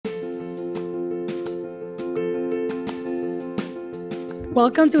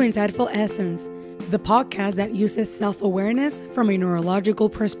Welcome to Insightful Essence, the podcast that uses self-awareness from a neurological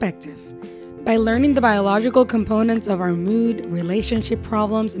perspective. By learning the biological components of our mood, relationship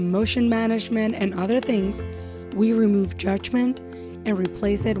problems, emotion management, and other things, we remove judgment and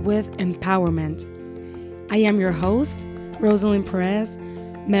replace it with empowerment. I am your host, Rosalind Perez,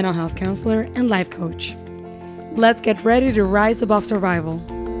 mental health counselor and life coach. Let's get ready to rise above survival.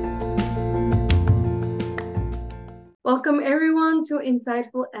 Welcome everyone to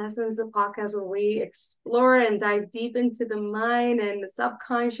Insightful Essence, the podcast where we explore and dive deep into the mind and the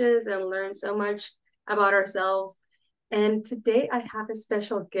subconscious and learn so much about ourselves. And today I have a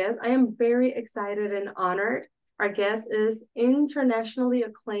special guest. I am very excited and honored. Our guest is internationally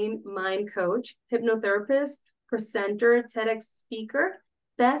acclaimed mind coach, hypnotherapist, presenter, TEDx speaker,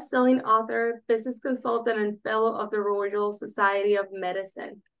 best-selling author, business consultant, and fellow of the Royal Society of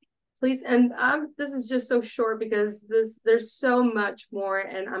Medicine. Please, and this is just so short because there's so much more,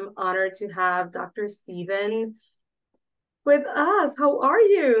 and I'm honored to have Dr. Stephen with us. How are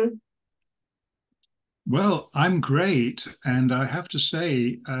you? Well, I'm great, and I have to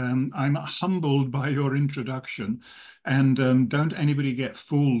say, I'm humbled by your introduction. And don't anybody get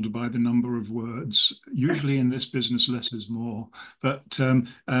fooled by the number of words. Usually in this business, less is more. But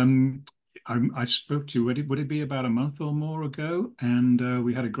I spoke to you, would it be about a month or more ago? And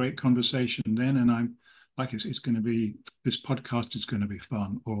we had a great conversation then. And I'm like, it's going to be, this podcast is going to be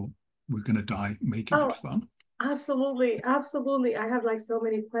fun, or we're going to die making it fun. Absolutely. Absolutely. I have like so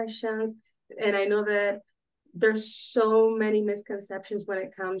many questions. And I know that there's so many misconceptions when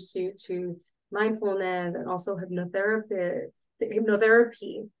it comes to mindfulness and also hypnotherapy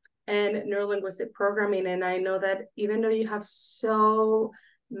and neurolinguistic programming. And I know that even though you have so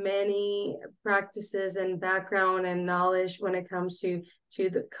many practices and background and knowledge when it comes to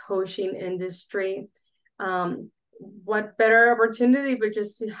the coaching industry, what better opportunity but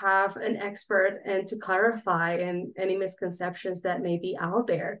just to have an expert and to clarify and any misconceptions that may be out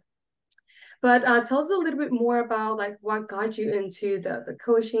there. But tell us a little bit more about like what got you into the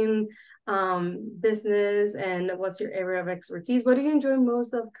coaching business, and what's your area of expertise? What do you enjoy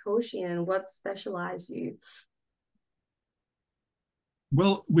most of coaching, and what specialize you?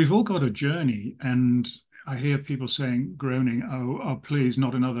 Well, we've all got a journey, and I hear people saying, groaning, oh, please,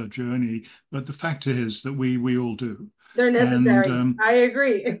 not another journey. But the fact is that we all do. They're necessary. And I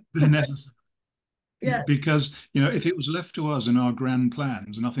agree. They're necessary. Yeah. Because, if it was left to us and our grand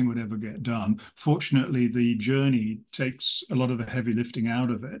plans, nothing would ever get done. Fortunately, the journey takes a lot of the heavy lifting out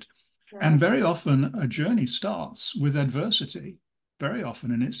of it. Yeah. And very often a journey starts with adversity, very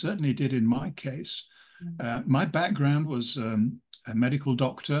often. And it certainly did in my case. My background was a medical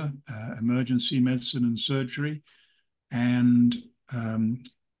doctor, emergency medicine and surgery. And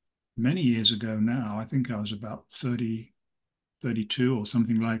many years ago now, I think I was about 30, 32 or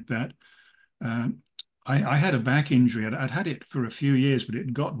something like that. I had a back injury. I'd had it for a few years, but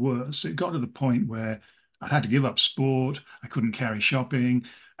it got worse. It got to the point where I had to give up sport. I couldn't carry shopping.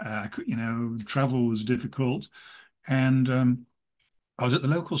 Travel was difficult. And I was at the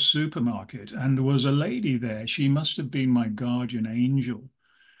local supermarket, and there was a lady there. She must have been my guardian angel.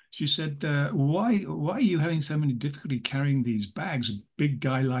 She said, why are you having so many difficulty carrying these bags, a big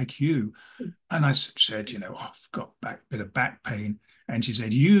guy like you? And I said, I've got a bit of back pain. And she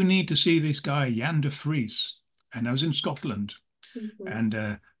said, you need to see this guy, Jan de Vries. And I was in Scotland. Mm-hmm. And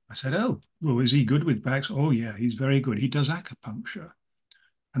I said, oh, well, is he good with backs? Oh, yeah, he's very good. He does acupuncture.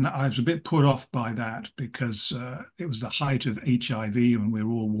 And I was a bit put off by that because it was the height of HIV, and we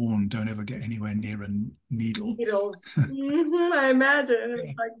were all warned, don't ever get anywhere near a needle. Needles. Mm-hmm, I imagine.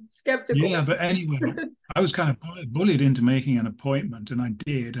 It's like skeptical. Yeah, but anyway, I was kind of bullied into making an appointment, and I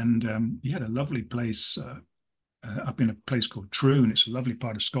did. And he had a lovely place up in a place called Troon. It's a lovely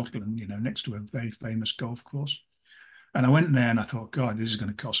part of Scotland, next to a very famous golf course. And I went there and I thought, God, this is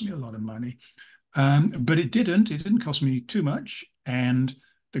going to cost me a lot of money. But it didn't. It didn't cost me too much. And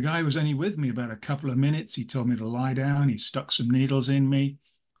the guy was only with me about a couple of minutes. He told me to lie down. He stuck some needles in me.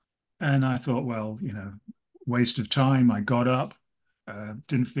 And I thought, well, waste of time. I got up,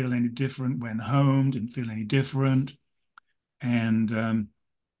 didn't feel any different, went home, didn't feel any different. And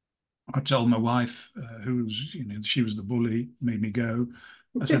I told my wife, who was, she was the bully, made me go.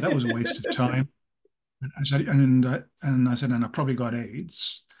 I said, that was a waste of time. And I said, and I probably got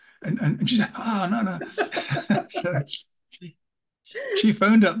AIDS. And she said, oh, no. So she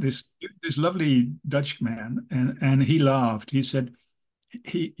phoned up this lovely Dutch man, and he laughed. He said,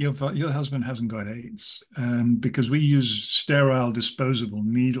 your husband hasn't got AIDS because we use sterile disposable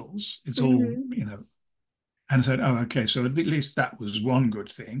needles. It's all, And I said, oh, okay. So at least that was one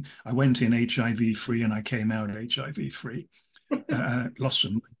good thing. I went in HIV free and I came out HIV free. Lost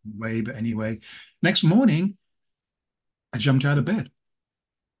some weight, but anyway, next morning I jumped out of bed.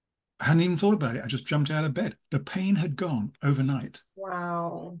 I hadn't even thought about it. I just jumped out of bed. The pain had gone overnight.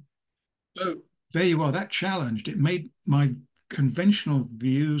 Wow. So there you are. That challenged. It made my conventional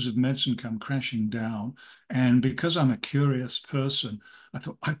views of medicine come crashing down. And because I'm a curious person, I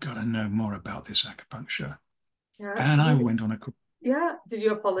thought, I've got to know more about this acupuncture. Yeah. And I went on a course. Yeah. Did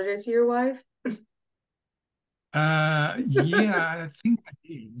you apologize to your wife? Yeah, I think I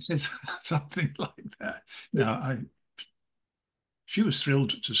did. It says something like that. No, she was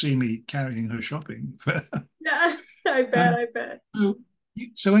thrilled to see me carrying her shopping. Yeah, I bet, Um, I bet. so,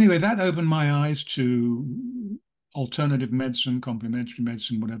 so anyway, that opened my eyes to alternative medicine, complementary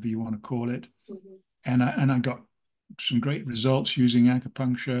medicine, whatever you want to call it. Mhm. And I got some great results using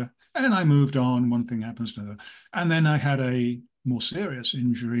acupuncture. And I moved on. One thing happens to another. And then I had a more serious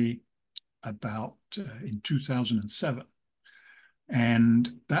injury about in 2007.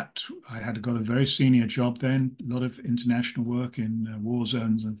 And that I had got a very senior job then, a lot of international work in war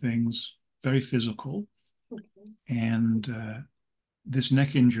zones and things, very physical. Okay. And this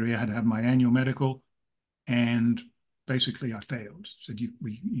neck injury, I had to have my annual medical, and basically I failed. Said,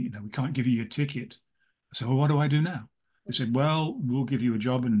 we can't give you your ticket. I said, well, what do I do now? They said, well, we'll give you a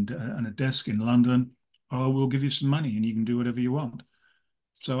job and a desk in London, or we'll give you some money and you can do whatever you want.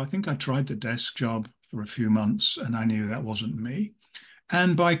 So I think I tried the desk job for a few months and I knew that wasn't me.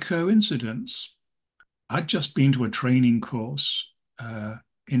 And by coincidence, I'd just been to a training course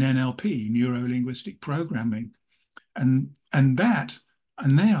in NLP, neuro linguistic programming, and that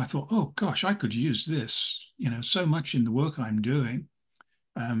and there I thought, oh gosh, I could use this, so much in the work I'm doing,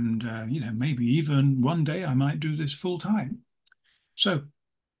 and maybe even one day I might do this full time. So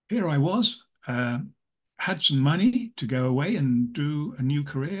here I was, had some money to go away and do a new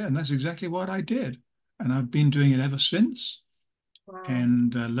career, and that's exactly what I did, and I've been doing it ever since, Wow.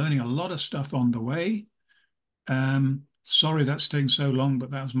 and learning a lot of stuff on the way. Sorry that's taken so long,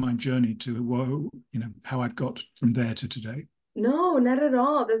 but that was my journey to how I've got from there to today. No, not at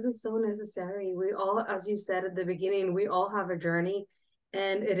all. This is so necessary. We all, as you said at the beginning, we all have a journey,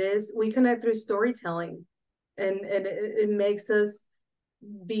 and we connect through storytelling, and it makes us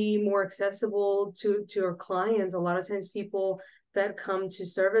be more accessible to our clients. A lot of times people that come to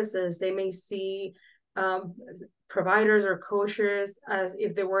services, they may see um, providers or coaches as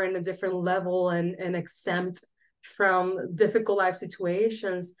if they were in a different level and exempt from difficult life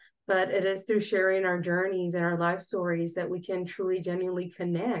situations. But it is through sharing our journeys and our life stories that we can truly genuinely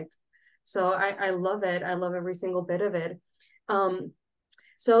connect. So I love it. I love every single bit of it. um,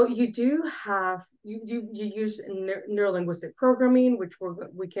 so you do have you use neurolinguistic programming, which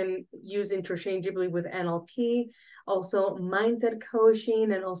we can use interchangeably with NLP, also mindset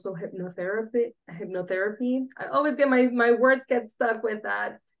coaching, and also hypnotherapy. Hypnotherapy. I always get my words get stuck with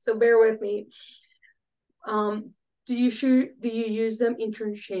that, so bear with me. Um, do you use them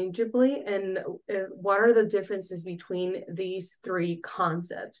interchangeably, and what are the differences between these three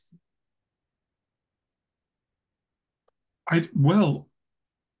concepts? Well,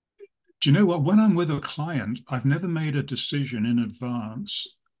 do you know what? When I'm with a client, I've never made a decision in advance,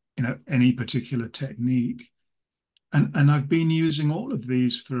 any particular technique. And I've been using all of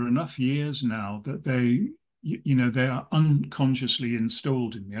these for enough years now that they are unconsciously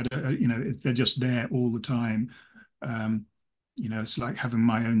installed in me. They're just there all the time. Um, it's like having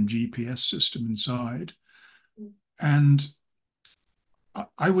my own GPS system inside. And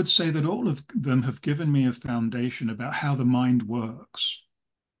I would say that all of them have given me a foundation about how the mind works.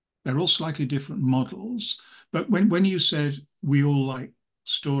 They're all slightly different models. But when you said we all like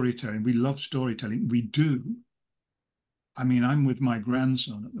storytelling, we love storytelling, we do. I mean, I'm with my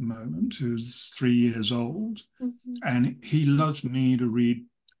grandson at the moment, who's 3 years old, Mm-hmm. and he loves me to read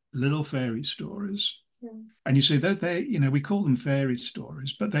little fairy stories. Yes. And you say that we call them fairy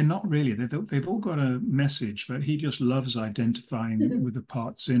stories, but they're not really. They've all got a message, but he just loves identifying with the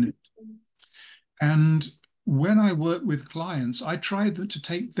parts in it. And when I work with clients, I try to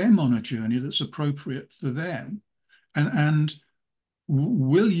take them on a journey that's appropriate for them. And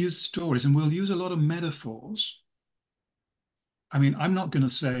we'll use stories and we'll use a lot of metaphors. I mean, I'm not going to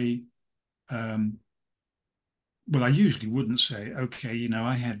say, um, well, I usually wouldn't say, okay,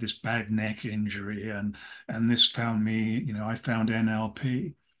 I had this bad neck injury and this found me, I found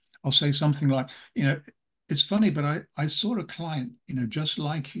NLP. I'll say something like, it's funny, but I saw a client, just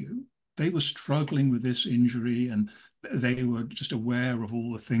like you. They were struggling with this injury and they were just aware of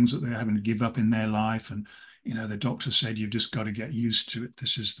all the things that they're having to give up in their life. And, the doctor said, you've just got to get used to it.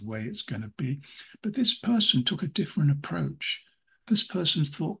 This is the way it's going to be. But this person took a different approach. This person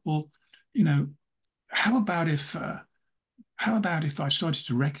thought, well, you know, how about if how about if I started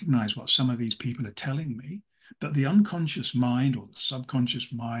to recognize what some of these people are telling me, that the unconscious mind or the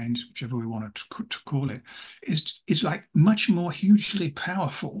subconscious mind, whichever we want to call it, is like much more hugely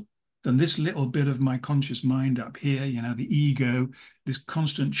powerful than this little bit of my conscious mind up here, the ego, this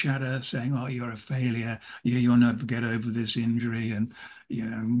constant chatter saying, oh, you're a failure, you'll never get over this injury,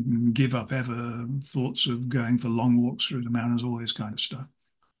 and give up ever thoughts of going for long walks through the mountains, all this kind of stuff.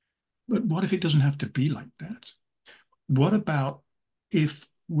 But what if it doesn't have to be like that? What about if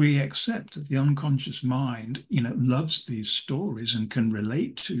we accept that the unconscious mind, loves these stories and can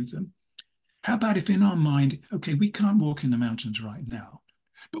relate to them? How about if in our mind, okay, we can't walk in the mountains right now,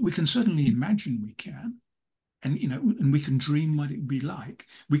 but we can certainly imagine we can, and we can dream what it would be like.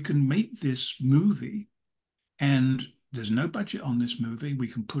 We can make this movie, and there's no budget on this movie. We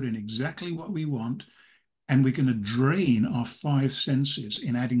can put in exactly what we want, and we're going to drain our five senses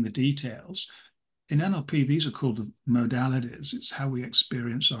in adding the details. In NLP, these are called the modalities. It's how we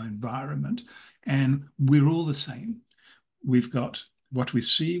experience our environment. And we're all the same. We've got what we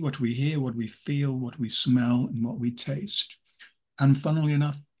see, what we hear, what we feel, what we smell, and what we taste. And funnily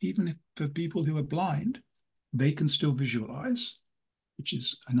enough, even if for people who are blind, they can still visualize, which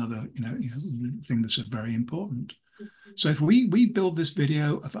is another thing that's very important. So if we build this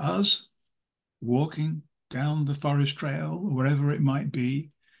video of us walking down the forest trail or wherever it might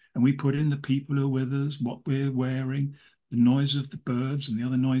be, and we put in the people who are with us, what we're wearing, the noise of the birds and the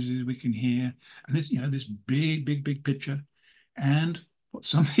other noises we can hear, and this big picture. And what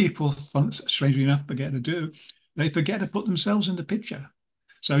some people, strangely enough, forget to do, they forget to put themselves in the picture.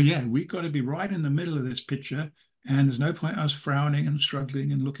 So yeah, we've got to be right in the middle of this picture, and there's no point us frowning and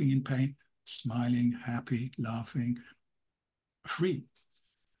struggling and looking in pain, smiling, happy, laughing, free.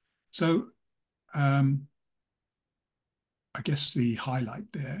 So I guess the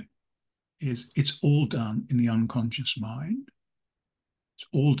highlight there is it's all done in the unconscious mind. It's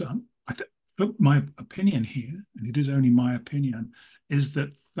all done. My opinion here, and it is only my opinion, is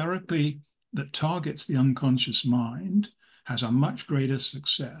that therapy that targets the unconscious mind has a much greater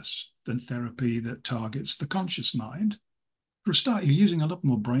success than therapy that targets the conscious mind. For a start, you're using a lot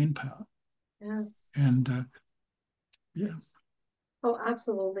more brain power. Yes. And yeah. Oh,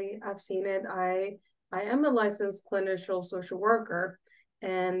 absolutely. I've seen it. I am a licensed clinical social worker,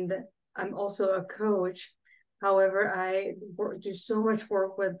 and I'm also a coach. However, I do so much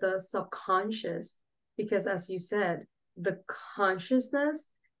work with the subconscious because, as you said, the consciousness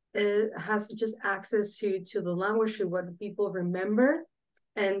has just access to the language, to what people remember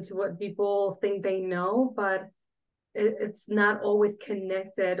and to what people think they know, but it's not always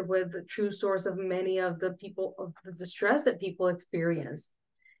connected with the true source of many of the people of the distress that people experience.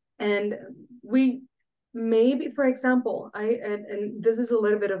 And we maybe, for example, and this is a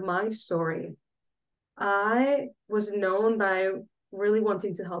little bit of my story. I was known by really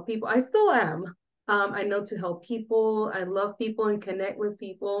wanting to help people. I still am. I know to help people. I love people and connect with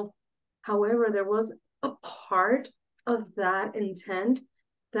people. However, there was a part of that intent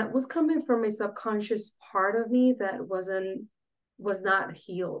that was coming from a subconscious part of me that was not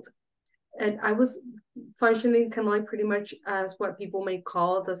healed. And I was functioning kind of like pretty much as what people may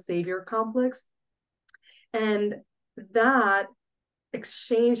call the savior complex. And that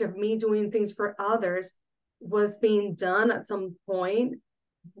exchange of me doing things for others was being done at some point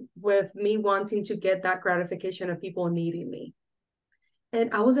with me wanting to get that gratification of people needing me.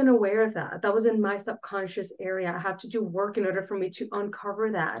 And I wasn't aware of that. That was in my subconscious area. I have to do work in order for me to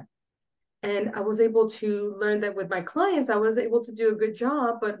uncover that. And I was able to learn that with my clients, I was able to do a good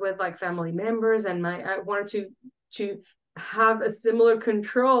job, but with like family members and I wanted to have a similar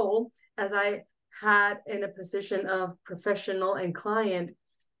control as I had in a position of professional and client.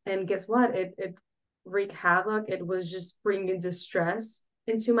 And guess what? It wreaked havoc. It was just bringing distress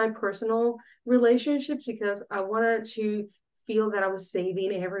into my personal relationships because I wanted to feel that I was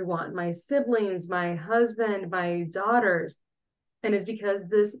saving everyone, my siblings, my husband, my daughters. And it's because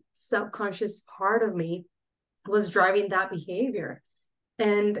this subconscious part of me was driving that behavior.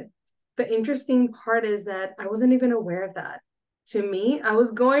 And the interesting part is that I wasn't even aware of that. To me, I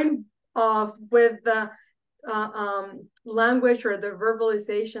was going off with the language or the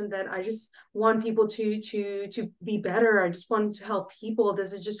verbalization that I just want people to be better. I just want to help people.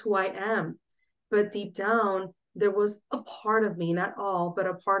 This is just who I am. But deep down, there was a part of me, not all, but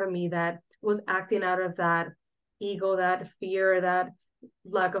a part of me that was acting out of that ego, that fear, that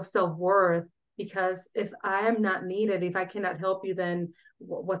lack of self-worth. Because if I am not needed, if I cannot help you, then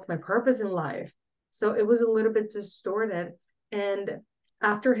what's my purpose in life? So it was a little bit distorted. And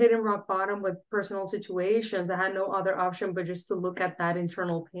after hitting rock bottom with personal situations, I had no other option but just to look at that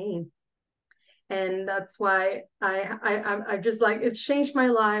internal pain. And that's why I just like, it's changed my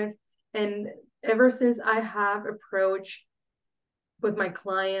life. And ever since I have approached with my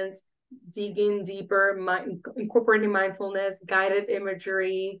clients, digging deeper, incorporating mindfulness, guided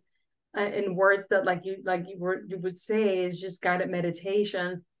imagery, in words that you would say is just guided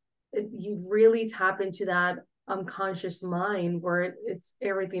meditation. You really tap into that unconscious mind where it's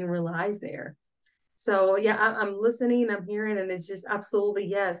everything relies there. So yeah, I'm listening, I'm hearing, and it's just absolutely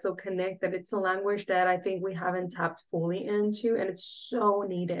yes. So connected. It's a language that I think we haven't tapped fully into, and it's so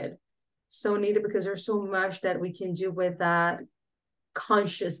needed because there's so much that we can do with that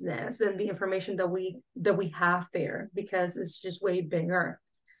consciousness and the information that we have there, because it's just way bigger,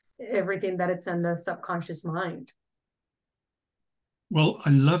 everything that it's in the subconscious mind. Well, I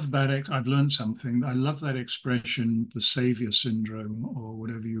love that. I've learned something. I love that expression, the savior syndrome, or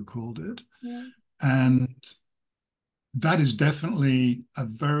whatever you called it. Yeah. And that is definitely a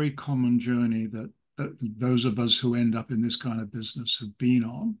very common journey that those of us who end up in this kind of business have been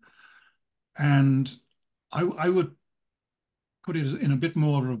on. And I would put it in a bit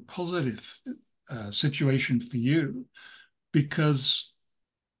more of a positive situation for you, because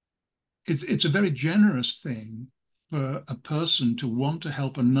it's a very generous thing for a person to want to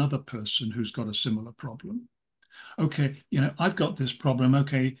help another person who's got a similar problem. Okay, I've got this problem.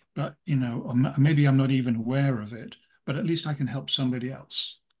 Okay, but maybe I'm not even aware of it, but at least I can help somebody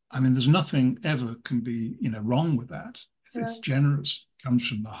else. I mean, there's nothing ever can be, wrong with that. It's Right. generous, it comes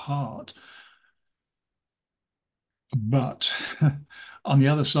from the heart. But on the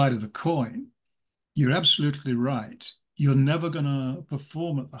other side of the coin, you're absolutely right. You're never going to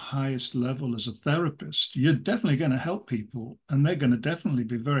perform at the highest level as a therapist. You're definitely going to help people, and they're going to definitely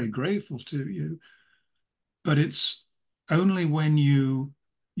be very grateful to you. But it's only when you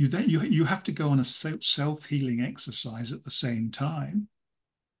have to go on a self-healing exercise at the same time.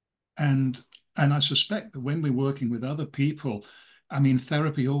 And I suspect that when we're working with other people, I mean,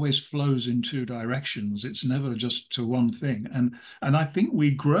 therapy always flows in two directions. It's never just to one thing. And I think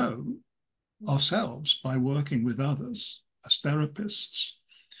we grow ourselves by working with others as therapists.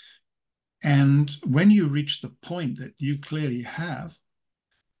 And when you reach the point that you clearly have,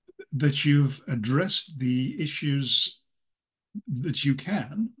 that you've addressed the issues that you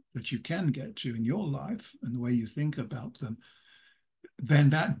can get to in your life and the way you think about them,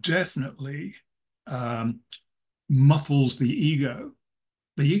 then that definitely um, muffles the ego.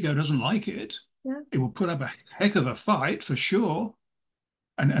 The ego doesn't like it. Yeah. It will put up a heck of a fight for sure,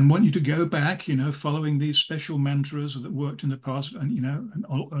 and want you to go back, following these special mantras that worked in the past, and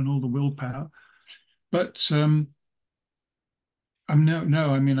all the willpower. But I'm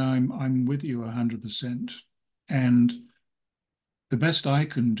no, I mean, I'm with you 100%. And the best I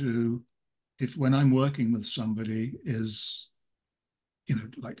can do, if when I'm working with somebody, is,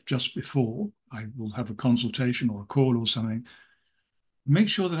 like just before I will have a consultation or a call or something, make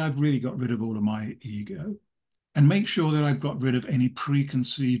sure that I've really got rid of all of my ego, and make sure that I've got rid of any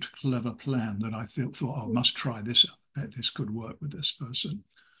preconceived clever plan that I thought, oh, I must try this out. This could work with this person.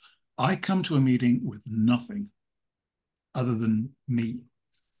 I come to a meeting with nothing other than me,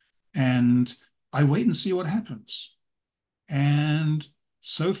 and I wait and see what happens. And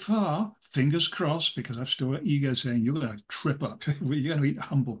so far, fingers crossed, because I've still got ego saying, you're going to trip up. You're going to eat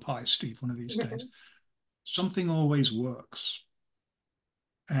humble pie, Steve, one of these days. Something always works.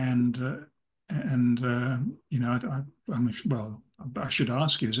 And well, I should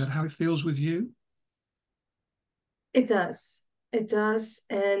ask you, is that how it feels with you? It does. It does.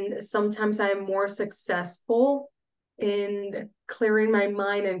 And sometimes I'm more successful in clearing my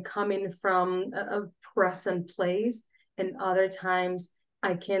mind and coming from a present place. And other times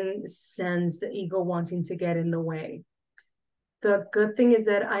I can sense the ego wanting to get in the way. The good thing is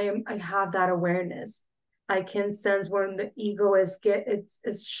that I have that awareness. I can sense when the ego it's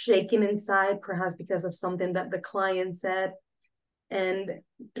shaking inside, perhaps because of something that the client said. And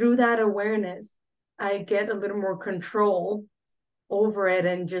through that awareness, I get a little more control over it,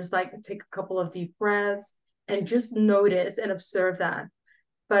 and just like take a couple of deep breaths and just notice and observe that.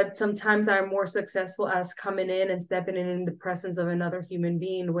 But sometimes I'm more successful as coming in and stepping in the presence of another human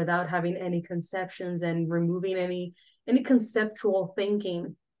being without having any conceptions and removing any conceptual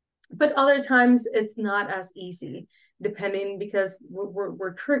thinking. But other times it's not as easy, depending, because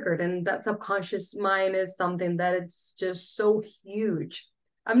we're triggered, and that subconscious mind is something that it's just so huge.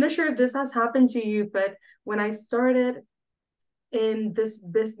 I'm not sure if this has happened to you, but when I started in this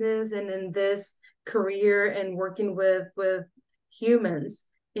business and in this career and working with humans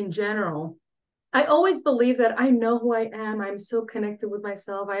in general, I always believe that I know who I am. I'm so connected with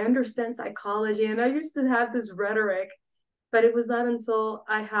myself. I understand psychology. And I used to have this rhetoric But it was not until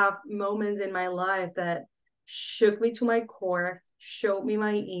I have moments in my life that shook me to my core, showed me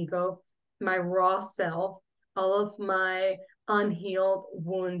my ego, my raw self, all of my unhealed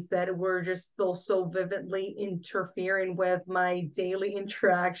wounds that were just still so vividly interfering with my daily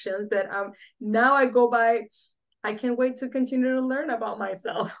interactions that now I go by, I can't wait to continue to learn about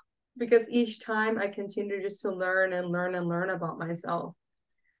myself because each time I continue just to learn and learn and learn about myself.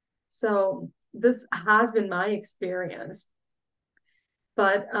 So this has been my experience.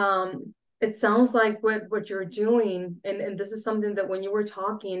 But it sounds like what you're doing, and this is something that when you were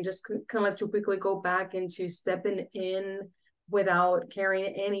talking, just kind of like to quickly go back into stepping in without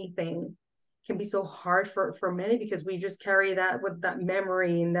carrying anything can be so hard for many because we just carry that with that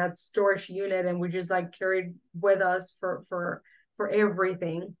memory and that storage unit, and we just like carried with us for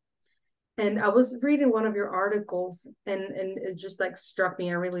everything. And I was reading one of your articles, and it just like struck me.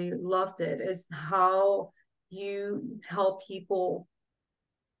 I really loved it. Is how you help people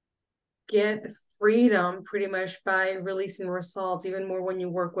get freedom pretty much by releasing results, even more when you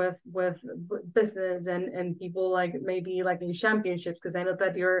work with business and people like maybe like in championships, because I know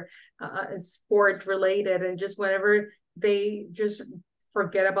that you're sport related, and just whenever they just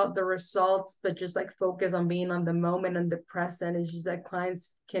forget about the results but just like focus on being on the moment and the present, it's just that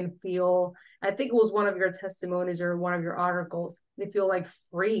clients can feel, I think it was one of your testimonies or one of your articles, they feel like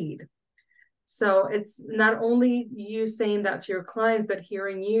freed. So it's not only you saying that to your clients, but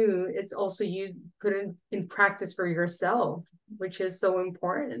hearing you, it's also you put it in practice for yourself, which is so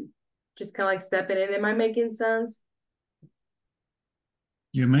important. Just kind of like stepping in. Am I making sense?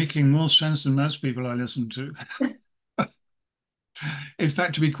 You're making more sense than most people I listen to. In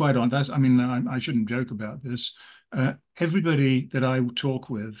fact, to be quite honest, I mean, I shouldn't joke about this. Everybody that I talk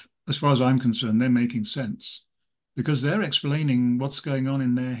with, as far as I'm concerned, they're making sense because they're explaining what's going on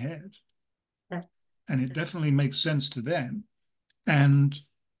in their head. Yes. And it definitely makes sense to them. And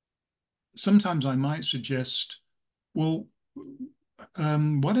sometimes I might suggest, well,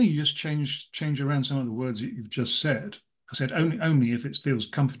 why don't you just change around some of the words that you've just said? I said only if it feels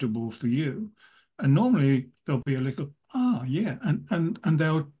comfortable for you. And normally there'll be a little, yeah, and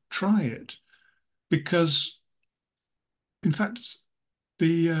they'll try it because, in fact,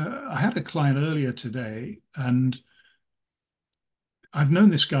 I had a client earlier today, and I've known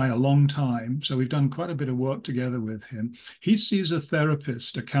this guy a long time, so we've done quite a bit of work together with him. He sees a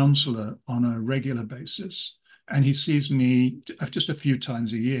therapist, a counselor on a regular basis, and he sees me just a few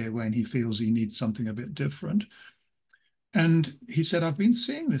times a year when he feels he needs something a bit different. And he said, I've been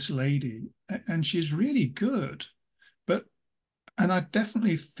seeing this lady, and she's really good, but and I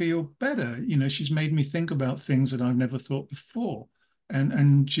definitely feel better. You know, she's made me think about things that I've never thought before.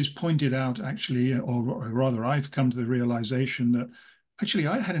 And she's pointed out actually, or rather, I've come to the realization that actually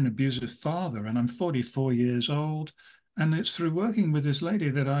I had an abusive father and I'm 44 years old. And it's through working with this lady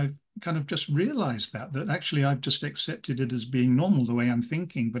that I've kind of just realized that actually I've just accepted it as being normal the way I'm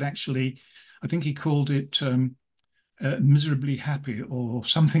thinking. But actually, I think he called it miserably happy or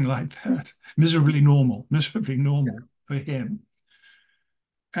something like that. Miserably normal for him.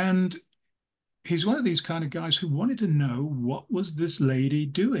 And he's one of these kind of guys who wanted to know what was this lady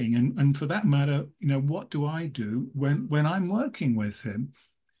doing, and for that matter, you know, what do I do when I'm working with him?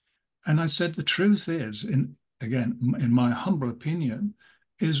 And I said the truth is, in my humble opinion,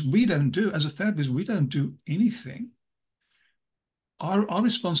 is we don't do, as a therapist, we don't do anything. Our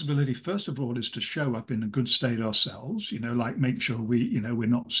responsibility, first of all, is to show up in a good state ourselves, you know, like make sure we're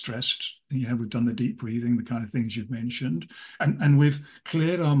not stressed. You know, we've done the deep breathing, the kind of things you've mentioned, and we've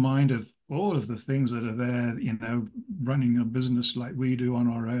cleared our mind of all of the things that are there, you know, running a business like we do on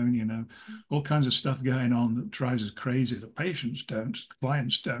our own, you know, all kinds of stuff going on that drives us crazy. The patients don't, the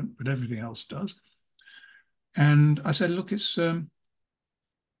clients don't, but everything else does. And I said, look, it's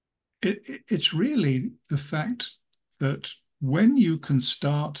really the fact that when you can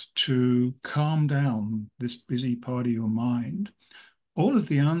start to calm down this busy part of your mind, all of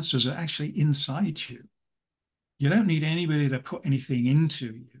the answers are actually inside you. You don't need anybody to put anything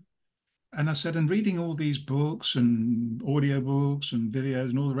into you. And I said, and reading all these books and audiobooks and videos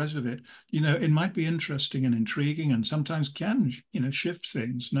and all the rest of it, you know, it might be interesting and intriguing and sometimes can, you know, shift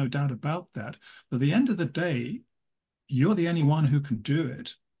things, no doubt about that. But at the end of the day, you're the only one who can do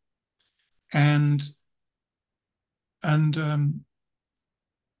it. And and um,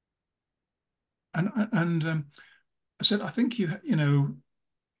 and I said, I think you know,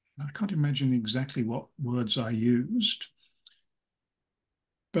 I can't imagine exactly what words I used,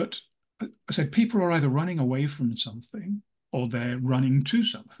 but I said people are either running away from something or they're running to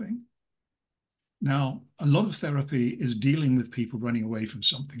something. Now, a lot of therapy is dealing with people running away from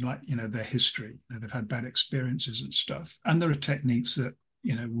something, like, their history. They've had bad experiences and stuff. And there are techniques that,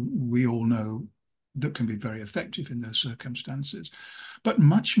 we all know that can be very effective in those circumstances. But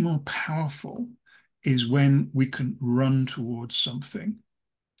much more powerful is when we can run towards something,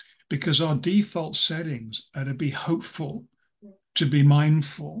 because our default settings are to be hopeful, to be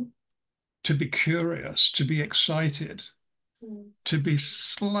mindful, to be curious, to be excited, to be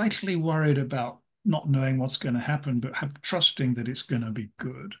slightly worried about not knowing what's going to happen, but trusting that it's going to be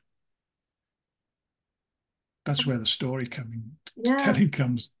good. That's where the story telling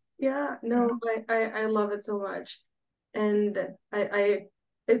comes. Yeah, no, I love it so much. And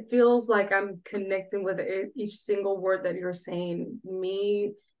it feels like I'm connecting with each single word that you're saying.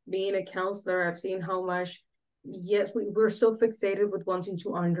 Me being a counselor, I've seen how much, yes, we're so fixated with wanting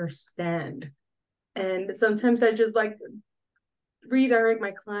to understand. And sometimes I just like redirect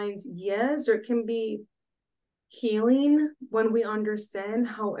my clients. Yes, there can be healing when we understand.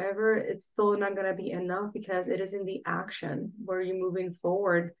 However, it's still not going to be enough, because it is in the action where you're moving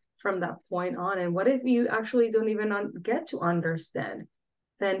forward from that point on. And what if you actually don't even get to understand?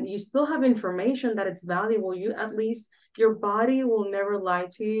 Then you still have information that it's valuable. You, at least your body will never lie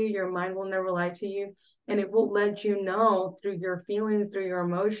to you, your mind will never lie to you, and it will let you know through your feelings, through your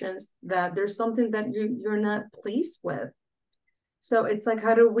emotions, that there's something that you're not pleased with. So it's like,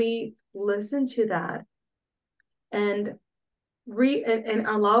 how do we listen to that and and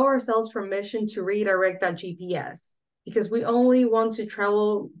allow ourselves permission to redirect that GPS, because we only want to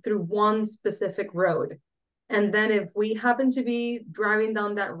travel through one specific road. And then if we happen to be driving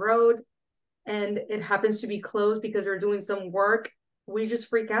down that road and it happens to be closed because we're doing some work, we just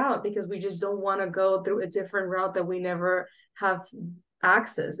freak out because we just don't want to go through a different route that we never have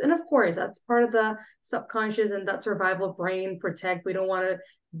access. And of course, that's part of the subconscious and that survival brain protect. We don't want to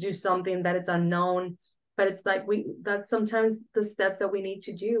do something that it's unknown. But it's like that's sometimes the steps that we need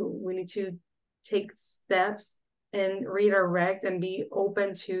to do. We need to take steps and redirect and be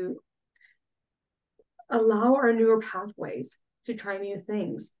open to allow our neural pathways to try new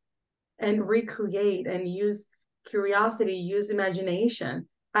things and recreate and use curiosity, use imagination.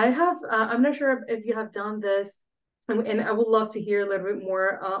 I'm not sure if you have done this, and I would love to hear a little bit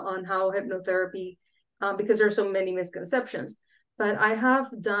more on how hypnotherapy, because there are so many misconceptions. But I have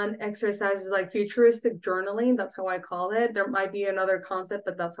done exercises like futuristic journaling. That's how I call it. There might be another concept,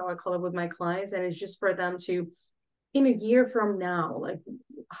 but that's how I call it with my clients. And it's just for them to, in a year from now, like,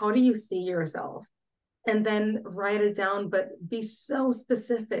 how do you see yourself? And then write it down, but be so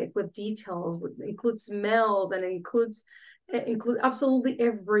specific with details. Include smells and include absolutely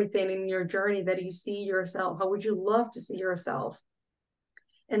everything in your journey that you see yourself. How would you love to see yourself?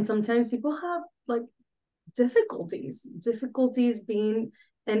 And sometimes people have like difficulties being,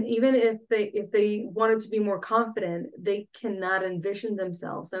 and even if they wanted to be more confident, they cannot envision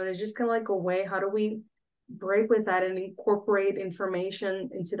themselves. So it's just kind of like a way, how do we break with that and incorporate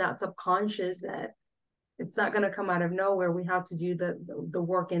information into that subconscious, that it's not going to come out of nowhere. We have to do the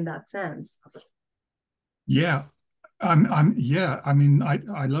work in that sense. Yeah. I mean,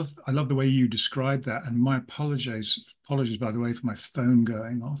 I love the way you describe that. And my apologies, by the way, for my phone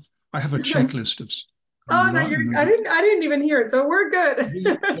going off. I have a checklist of. Oh no, I didn't even hear it, so we're good.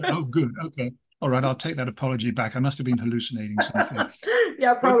 Oh, good. Okay. All right. I'll take that apology back. I must have been hallucinating something.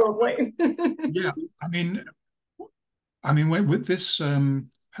 Yeah, probably. Yeah. I mean, with this,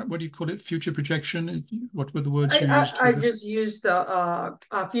 what do you call it? Future projection? What were the words you used? I just used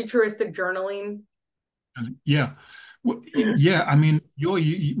futuristic journaling. Yeah. Well, yeah, I mean,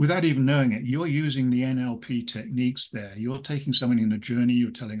 without even knowing it, you're using the NLP techniques there. You're taking someone in a journey,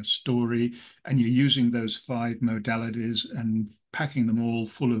 you're telling a story, and you're using those 5 modalities and packing them all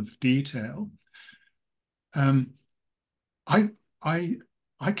full of detail. I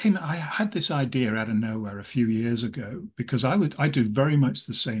had this idea out of nowhere a few years ago, because I do very much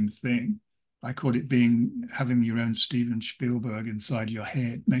the same thing. I call it having your own Steven Spielberg inside your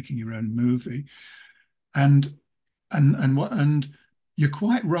head, making your own movie. And you're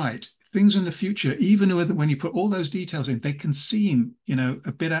quite right. Things in the future, even when you put all those details in, they can seem,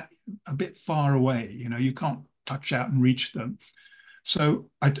 a bit far away. You can't touch out and reach them. So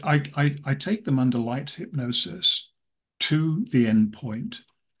I take them under light hypnosis to the end point,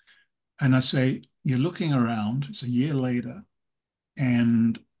 and I say, you're looking around. It's a year later,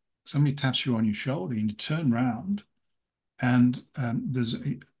 and somebody taps you on your shoulder, and you turn around, and there's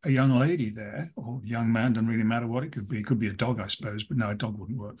a young lady there, or young man, doesn't really matter what it could be. It could be a dog, I suppose, but no, a dog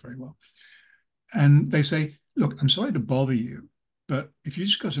wouldn't work very well. And they say, look, I'm sorry to bother you, but if you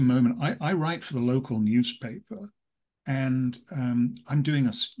just got a moment, I write for the local newspaper, and I'm doing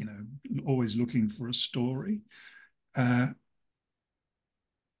always looking for a story. Uh,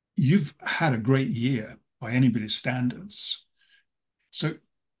 you've had a great year by anybody's standards. So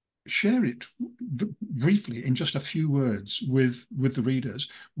share it briefly in just a few words with the readers.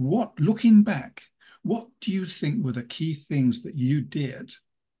 Looking back, what do you think were the key things that you did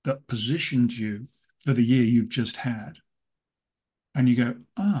that positioned you for the year you've just had? And you go,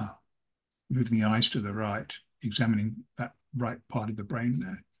 moving the eyes to the right, examining that right part of the brain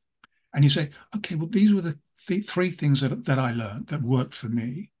there. And you say, okay, well, these were the three things that I learned that worked for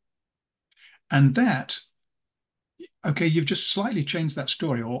me. And that, okay, you've just slightly changed that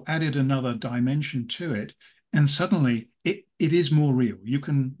story or added another dimension to it. And suddenly it is more real. You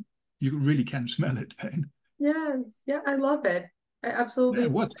really can smell it then. Yes. Yeah, I love it. I absolutely Yeah,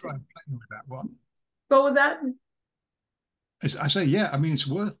 love worth it. trying playing with that one. What was that? I say, yeah, I mean, it's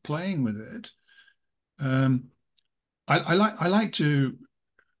worth playing with it. Um, I like to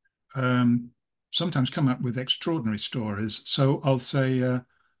um, sometimes come up with extraordinary stories. So I'll say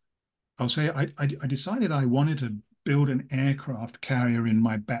I decided I wanted to build an aircraft carrier in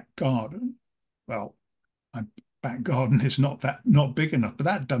my back garden. Well, my back garden is not big enough, but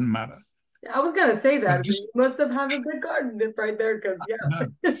that doesn't matter. I was gonna say But I that just you must have a good garden right there, because no,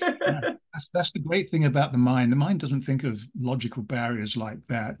 yeah. no. That's the great thing about the mind. The mind doesn't think of logical barriers like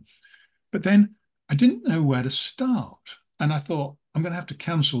that. But then I didn't know where to start. And I thought, I'm going to have to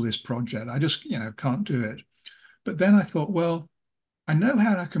cancel this project. I just, can't do it. But then I thought, well, I know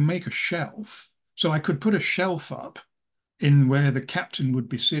how I can make a shelf. So I could put a shelf up in where the captain would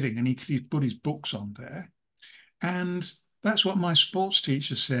be sitting and he could put his books on there. And that's what my sports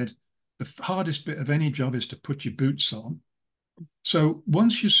teacher said. The hardest bit of any job is to put your boots on. So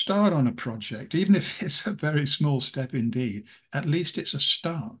once you start on a project, even if it's a very small step indeed, at least it's a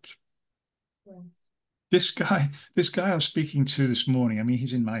start. Yes. This guy I was speaking to this morning, I mean,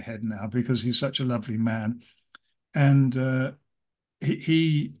 he's in my head now because he's such a lovely man. And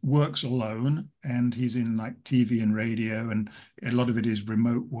he works alone and he's in like TV and radio, and a lot of it is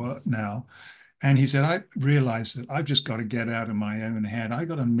remote work now. And he said, I realized that I've just got to get out of my own head. I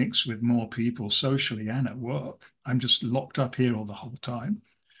got to mix with more people socially and at work. I'm just locked up here all the whole time.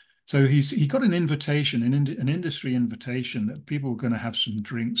 So he got an invitation, an industry invitation that people were going to have some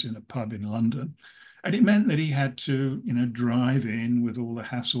drinks in a pub in London. And it meant that he had to, drive in with all the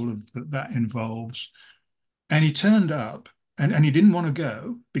hassle that involves. And he turned up and he didn't want to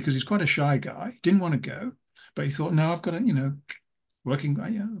go because he's quite a shy guy. He didn't want to go, but he thought, no, I've got to,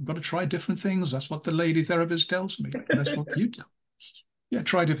 yeah, I've got to try different things. That's what the lady therapist tells me. And that's what you do. Yeah,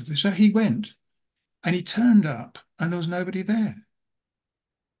 try different things. So he went and he turned up and there was nobody there.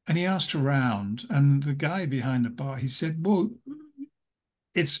 And he asked around, and the guy behind the bar, he said, well,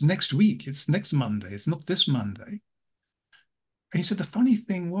 it's next week. It's next Monday. It's not this Monday. And he said, the funny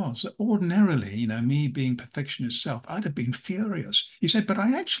thing was that ordinarily, me being perfectionist self, I'd have been furious. He said, but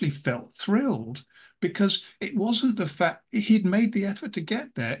I actually felt thrilled because it wasn't the fact he'd made the effort to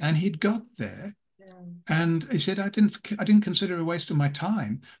get there and he'd got there. Yes. And he said, I didn't consider it a waste of my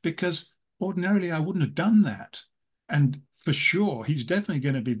time because ordinarily I wouldn't have done that. And for sure, he's definitely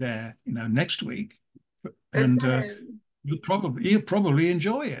going to be there, next week. And Okay. he'll probably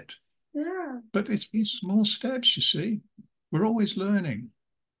enjoy it. Yeah. But it's these small steps, you see. We're always learning.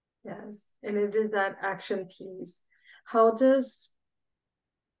 Yes. And it is that action piece. How does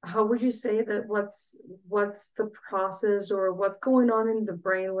how would you say that what's the process or what's going on in the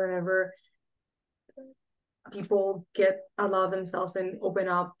brain whenever people get allow themselves and open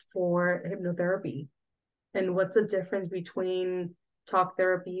up for hypnotherapy? And what's the difference between talk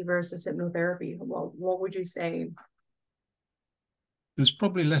therapy versus hypnotherapy? Well, what would you say? There's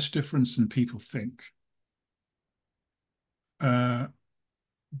probably less difference than people think. Uh,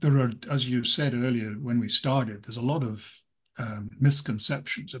 there are, as you said earlier when we started, there's a lot of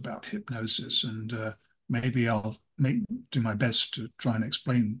misconceptions about hypnosis, and maybe do my best to try and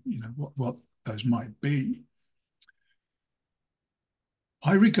explain, what those might be.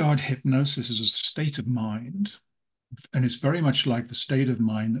 I regard hypnosis as a state of mind, and it's very much like the state of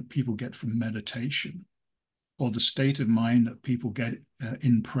mind that people get from meditation, or the state of mind that people get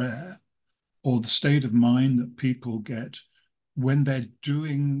in prayer, or the state of mind that people get when they're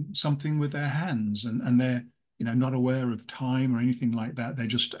doing something with their hands and they're not aware of time or anything like that. They're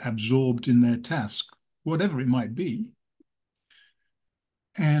just absorbed in their task, whatever it might be.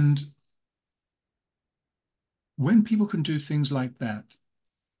 And when people can do things like that,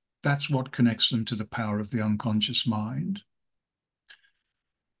 that's what connects them to the power of the unconscious mind.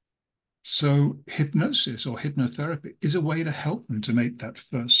 So hypnosis or hypnotherapy is a way to help them to make that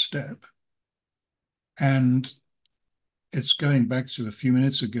first step. And it's going back to a few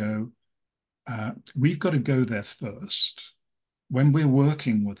minutes ago. We've got to go there first. When we're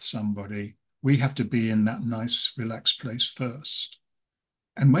working with somebody, we have to be in that nice, relaxed place first.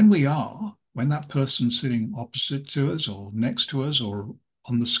 And when we are, when that person's sitting opposite to us or next to us or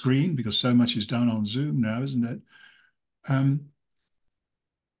on the screen, because so much is done on Zoom now, isn't it?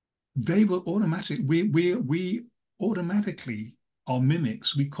 They will we automatically are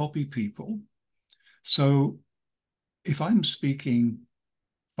mimics. We copy people. So if I'm speaking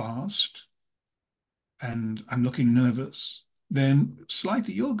fast and I'm looking nervous, then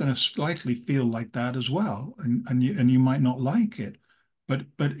slightly you're going to slightly feel like that as well, and you might not like it. But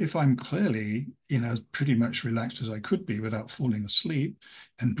if I'm clearly, pretty much relaxed as I could be without falling asleep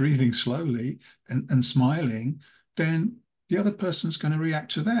and breathing slowly and smiling, then the other person's going to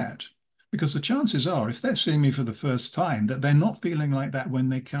react to that. Because the chances are, if they're seeing me for the first time, that they're not feeling like that when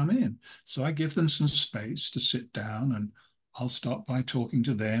they come in. So I give them some space to sit down, and I'll start by talking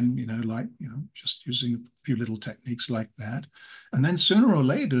to them, just using a few little techniques like that. And then sooner or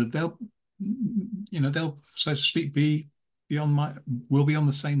later, they'll, so to speak, we'll be on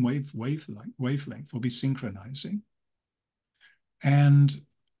the same wavelength. We'll be synchronizing. And,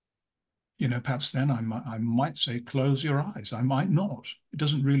 perhaps then I might say, close your eyes. I might not. It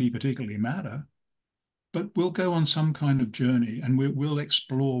doesn't really particularly matter. But we'll go on some kind of journey and we'll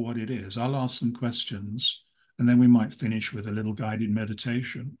explore what it is. I'll ask some questions, and then we might finish with a little guided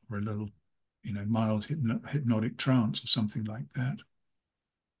meditation or a little, mild hypnotic trance or something like that.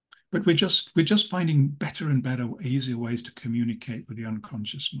 But we're just finding better and better, easier ways to communicate with the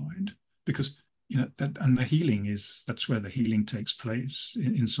unconscious mind, because and that's where the healing takes place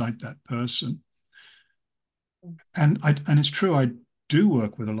inside that person. And it's true, I do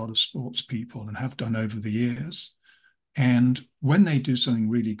work with a lot of sports people and have done over the years. And when they do something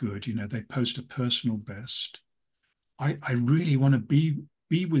really good, they post a personal best. I really want to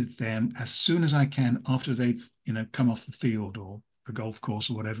be with them as soon as I can after they've come off the field or the golf course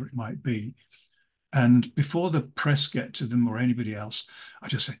or whatever it might be. And before the press get to them or anybody else, I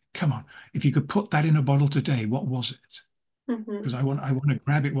just say, "Come on, if you could put that in a bottle today, what was it?" Because I want to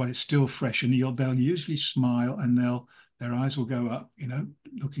grab it while it's still fresh, and they'll usually smile and their eyes will go up,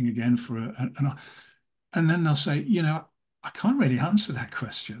 looking again for and then they'll say, I can't really answer that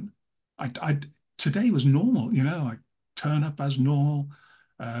question. Today was normal, I turn up as normal.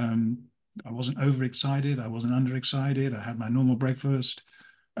 I wasn't overexcited. I wasn't underexcited. I had my normal breakfast.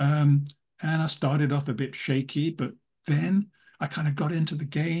 And I started off a bit shaky, but then I kind of got into the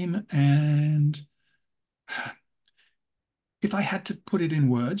game. And if I had to put it in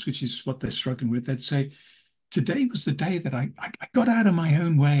words, which is what they're struggling with, they'd say, today was the day that I got out of my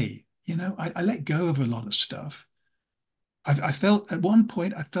own way. I let go of a lot of stuff. I felt at one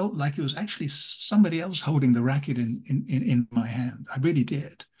point, I felt like it was actually somebody else holding the racket in my hand. I really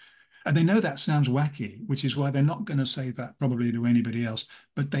did. And they know that sounds wacky, which is why they're not going to say that probably to anybody else,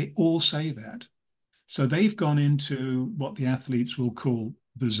 but they all say that. So they've gone into what the athletes will call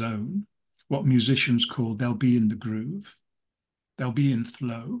the zone, what musicians call they'll be in the groove, they'll be in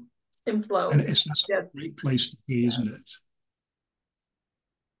flow. In flow. And that's a great place to be, isn't it?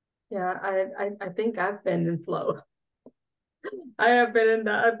 Yeah, I think I've been in flow. I have been in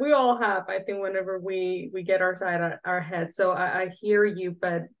that. We all have, I think, whenever we get outside our head. So I hear you,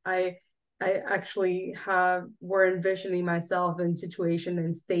 but I actually were envisioning myself in situation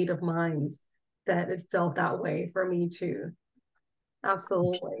and state of minds that it felt that way for me too.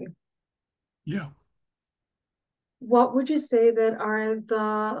 Absolutely. Yeah. What would you say that are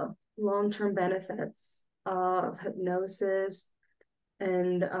the long-term benefits of hypnosis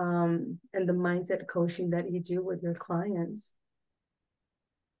and the mindset coaching that you do with your clients?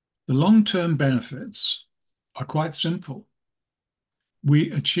 The long-term benefits are quite simple.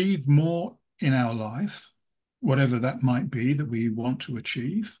 We achieve more in our life, whatever that might be that we want to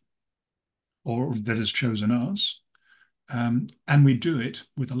achieve or that has chosen us, and we do it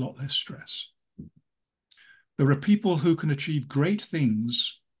with a lot less stress. There are people who can achieve great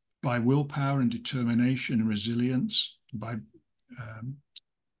things by willpower and determination and resilience, by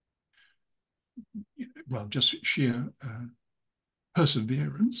just sheer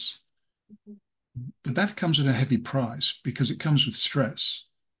perseverance. But that comes at a heavy price because it comes with stress.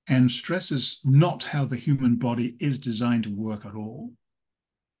 And stress is not how the human body is designed to work at all.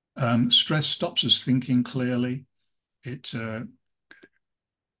 Stress stops us thinking clearly. It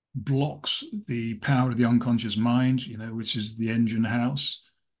blocks the power of the unconscious mind, which is the engine house.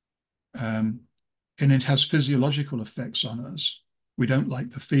 And it has physiological effects on us. We don't like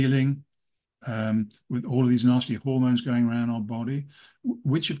the feeling. With all of these nasty hormones going around our body,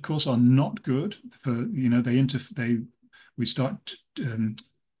 which of course are not good for, they we start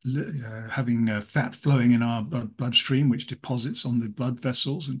having fat flowing in our bloodstream, which deposits on the blood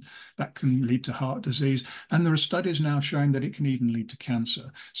vessels, and that can lead to heart disease. And there are studies now showing that it can even lead to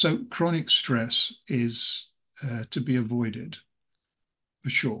cancer. So chronic stress is to be avoided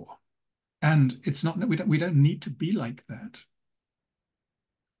for sure. And it's not that we don't need to be like that.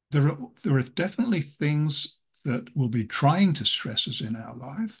 There are definitely things that will be trying to stress us in our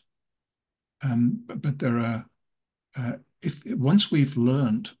life, but there are if once we've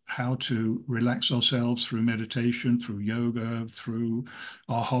learned how to relax ourselves through meditation, through yoga, through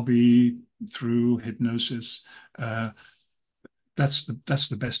our hobby, through hypnosis, that's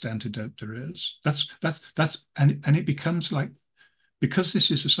the best antidote there is. And it becomes like, because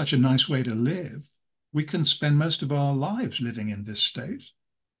this is such a nice way to live, we can spend most of our lives living in this state.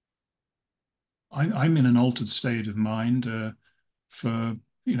 I'm in an altered state of mind for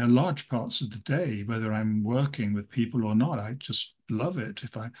large parts of the day, whether I'm working with people or not. I just love it.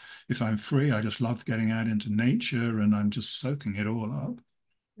 If I'm free, I just love getting out into nature, and I'm just soaking it all up.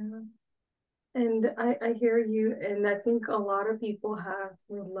 Yeah. And I hear you, and I think a lot of people have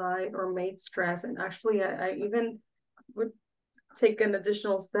relied or made stress. And actually, I even would take an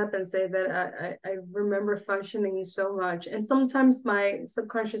additional step and say that I remember functioning so much. And sometimes my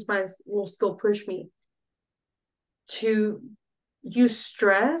subconscious mind will still push me to use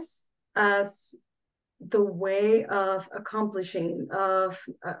stress as the way of accomplishing, of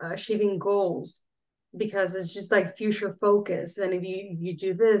achieving goals, because it's just like future focus. And if you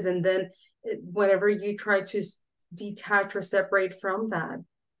do this, and then whenever you try to detach or separate from that,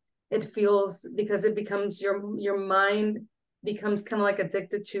 it feels, because it becomes your mind becomes kind of like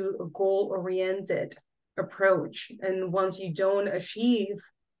addicted to a goal oriented approach. And once you don't achieve,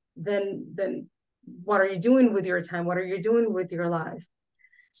 then what are you doing with your time? What are you doing with your life?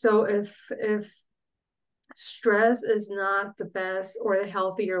 So if stress is not the best or the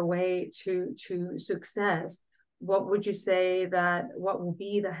healthier way to success, what would you say that what will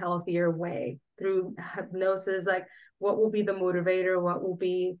be the healthier way through hypnosis? Like, what will be the motivator? What will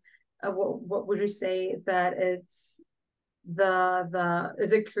be what would you say that it's the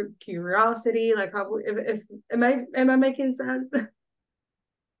is it curiosity? Like, how if am I making sense?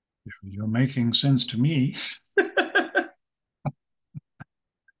 You're making sense to me.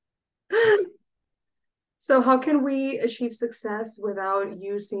 So how can we achieve success without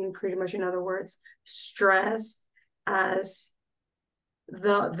using, pretty much, in other words, stress as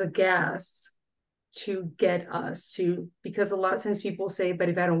the gas to get us to? Because a lot of times people say, but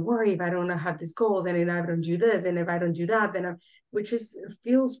if I don't worry, if I don't have these goals, and if I don't do this, and if I don't do that, then which is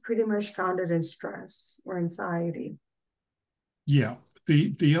feels pretty much founded in stress or anxiety. Yeah,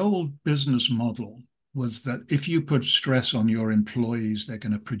 the old business model was that if you put stress on your employees, they're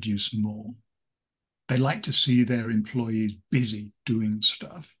going to produce more. They like to see their employees busy doing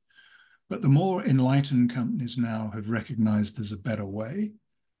stuff. But the more enlightened companies now have recognized there's a better way.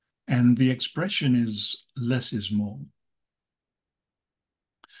 And the expression is less is more.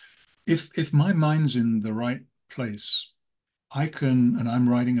 If my mind's in the right place, and I'm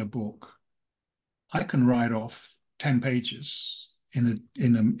writing a book, I can write off 10 pages in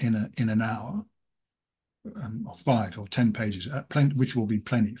an hour, or 5 or 10 pages, which will be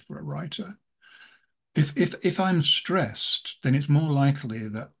plenty for a writer. If I'm stressed, then it's more likely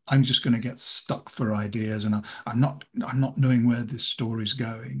that I'm just going to get stuck for ideas, and I'm not knowing where this story's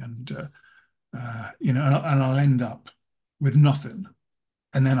going, and and I'll end up with nothing,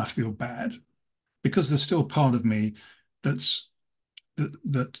 and then I feel bad because there's still part of me that's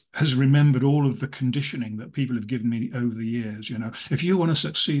that has remembered all of the conditioning that people have given me over the years. If you want to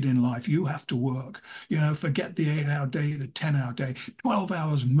succeed in life, you have to work. Forget the 8-hour day, the 10-hour day, 12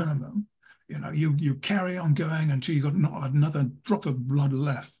 hours minimum. You carry on going until you've got not another drop of blood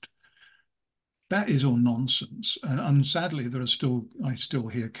left. That is all nonsense. And sadly, I still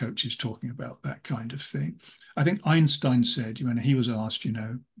hear coaches talking about that kind of thing. I think Einstein said, when he was asked,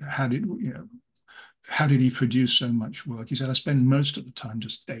 how did he produce so much work? He said, I spend most of the time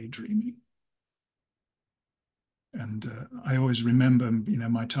just daydreaming. And I always remember,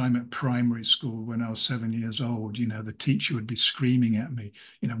 my time at primary school when I was 7 years old. The teacher would be screaming at me,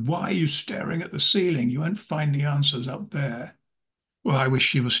 why are you staring at the ceiling? You won't find the answers up there. Well, I wish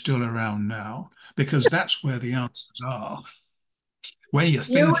she was still around now, because that's where the answers are. Where you're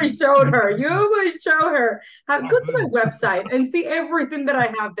You thinking. would show her. You would show her. Go to my website and see everything that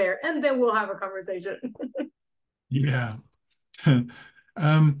I have there, and then we'll have a conversation. Yeah.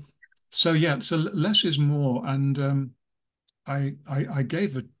 So less is more. And I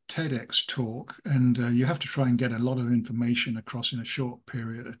gave a TEDx talk, and you have to try and get a lot of information across in a short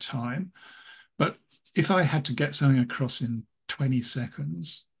period of time. But if I had to get something across in 20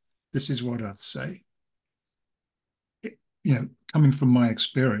 seconds, this is what I'd say. Coming from my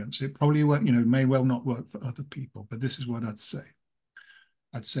experience, it probably won't, may well not work for other people, but this is what I'd say.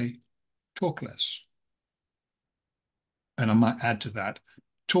 I'd say, talk less. And I might add to that,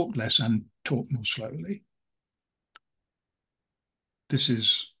 talk less and talk more slowly. This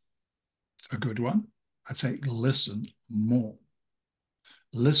is a good one. I'd say listen more.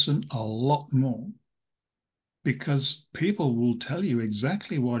 Listen a lot more, because people will tell you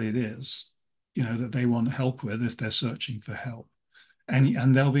exactly what it is, that they want help with if they're searching for help.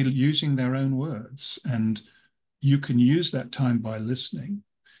 And they'll be using their own words. And you can use that time by listening,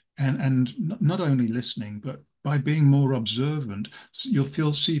 and not only listening, but by being more observant.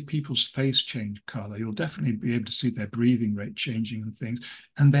 You'll see people's face change color. You'll definitely be able to see their breathing rate changing and things.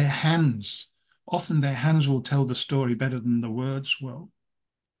 And their hands, often their hands will tell the story better than the words will.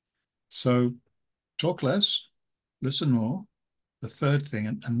 So talk less, listen more. The third thing,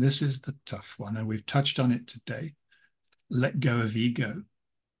 and this is the tough one, and we've touched on it today, let go of ego.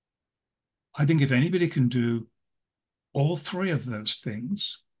 I think if anybody can do all three of those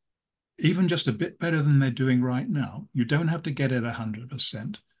things, even just a bit better than they're doing right now, you don't have to get it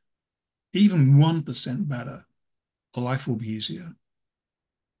 100%. Even 1% better, life will be easier,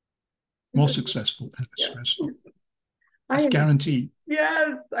 more successful, and less stressful. I guarantee.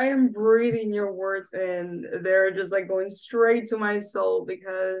 Yes, I am breathing your words in. They're just like going straight to my soul,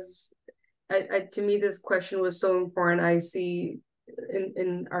 because to me, this question was so important. I see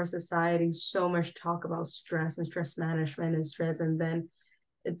in our society so much talk about stress and stress management and stress, and then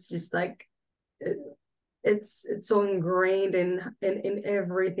it's just like it's so ingrained in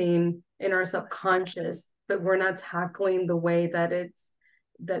everything in our subconscious, but we're not tackling the way that it's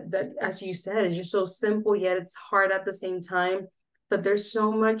that as you said, it's just so simple, yet it's hard at the same time. But there's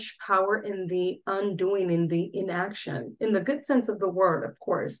so much power in the undoing, in the inaction, in the good sense of the word, of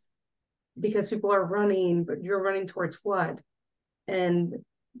course, because people are running, but you're running towards what? And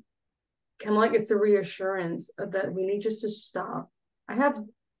kind of like it's a reassurance that we need just to stop. I have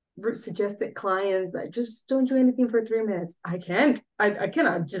suggested clients that just don't do anything for 3 minutes. I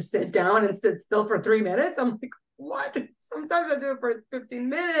cannot just sit down and sit still for 3 minutes. I'm like, what? Sometimes I do it for 15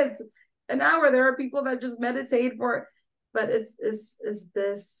 minutes, an hour. There are people that just meditate for, but it's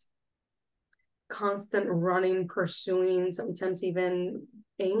this constant running, pursuing, sometimes even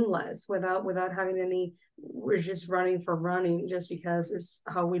aimless, without having any. We're just running for running, just because it's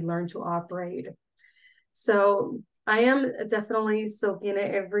how we learn to operate. So I am definitely soaking in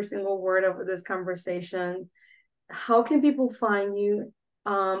every single word of this conversation. How can people find you?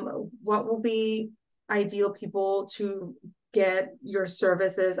 What will be ideal people to get your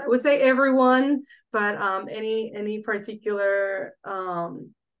services? I would say everyone, but any particular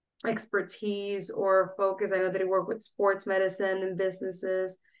expertise or focus? I know that you work with sports medicine and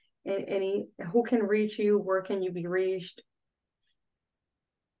businesses. Who can reach you? Where can you be reached?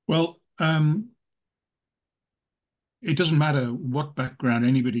 Well, it doesn't matter what background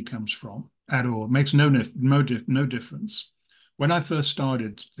anybody comes from at all. It makes no difference. When I first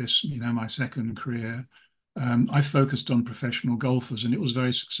started this, my second career, I focused on professional golfers, and it was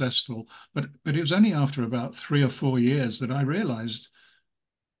very successful. But it was only after about 3 or 4 years that I realized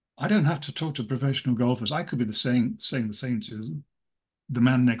I don't have to talk to professional golfers. I could be saying the same to the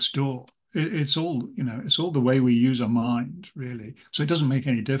man next door. It's all the way we use our mind, really. So it doesn't make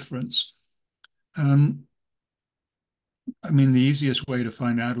any difference. I mean, the easiest way to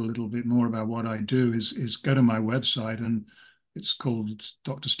find out a little bit more about what I do is go to my website, and it's called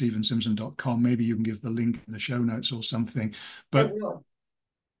drstephensimpson.com. Maybe you can give the link in the show notes or something. But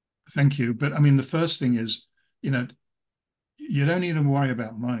thank you. But I mean, the first thing is, you don't need to worry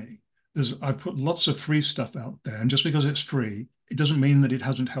about money. I put lots of free stuff out there, and just because it's free, it doesn't mean that it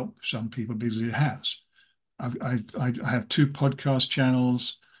hasn't helped some people, because it has. I have 2 podcast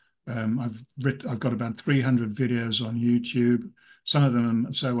channels. I've got about 300 videos on YouTube. Some of them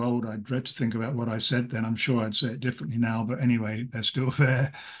are so old I dread to think about what I said then. I'm sure I'd say it differently now, but anyway, they're still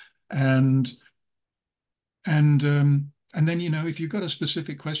there. And then if you've got a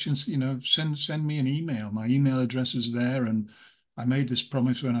specific question, send me an email. My email address is there, and I made this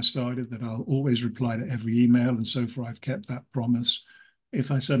promise when I started that I'll always reply to every email, and so far I've kept that promise.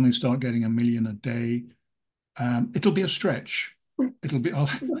 If I suddenly start getting 1 million a day, it'll be a stretch.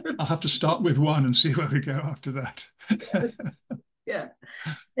 I'll have to start with 1 and see where we go after that. Yeah.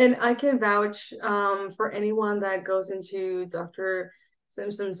 And I can vouch for anyone that goes into Dr.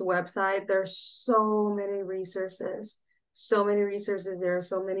 Simpson's website. There's so many resources. There are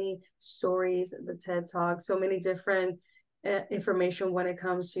so many stories, the TED Talk, so many different information when it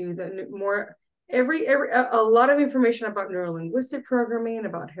comes to the more a lot of information about neurolinguistic programming,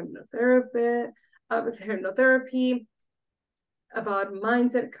 about hypnotherapy, about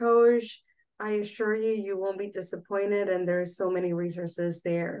mindset coach. I assure you, you won't be disappointed, and there's so many resources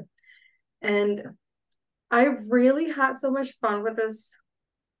there. And I really had so much fun with this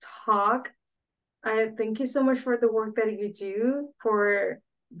talk. I thank you so much for the work that you do, for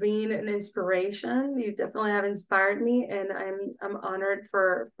being an inspiration. You definitely have inspired me, and I'm honored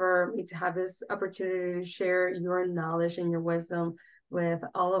for me to have this opportunity to share your knowledge and your wisdom with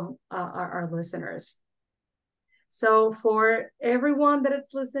all of our listeners. So for everyone that is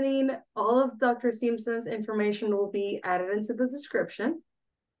listening, all of Dr. Simpson's information will be added into the description.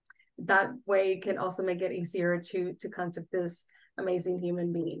 That way it can also make it easier to contact this amazing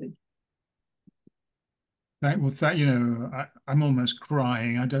human being. I'm almost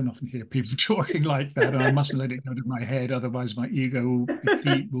crying. I don't often hear people talking like that, and I mustn't let it go to my head, otherwise my ego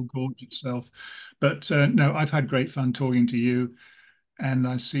will gorge itself. But no, I've had great fun talking to you, and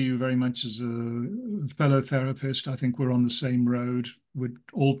I see you very much as a fellow therapist. I think we're on the same road. We're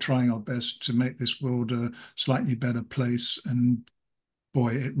all trying our best to make this world a slightly better place, and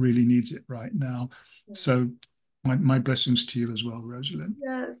boy, it really needs it right now. Yeah. So my blessings to you as well, Rosalind.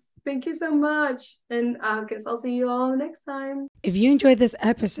 Yes, thank you so much. And I guess I'll see you all next time. If you enjoyed this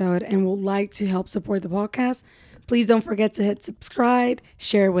episode and would like to help support the podcast, please don't forget to hit subscribe,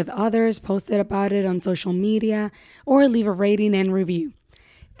 share with others, post it about it on social media, or leave a rating and review.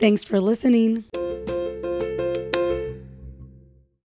 Thanks for listening.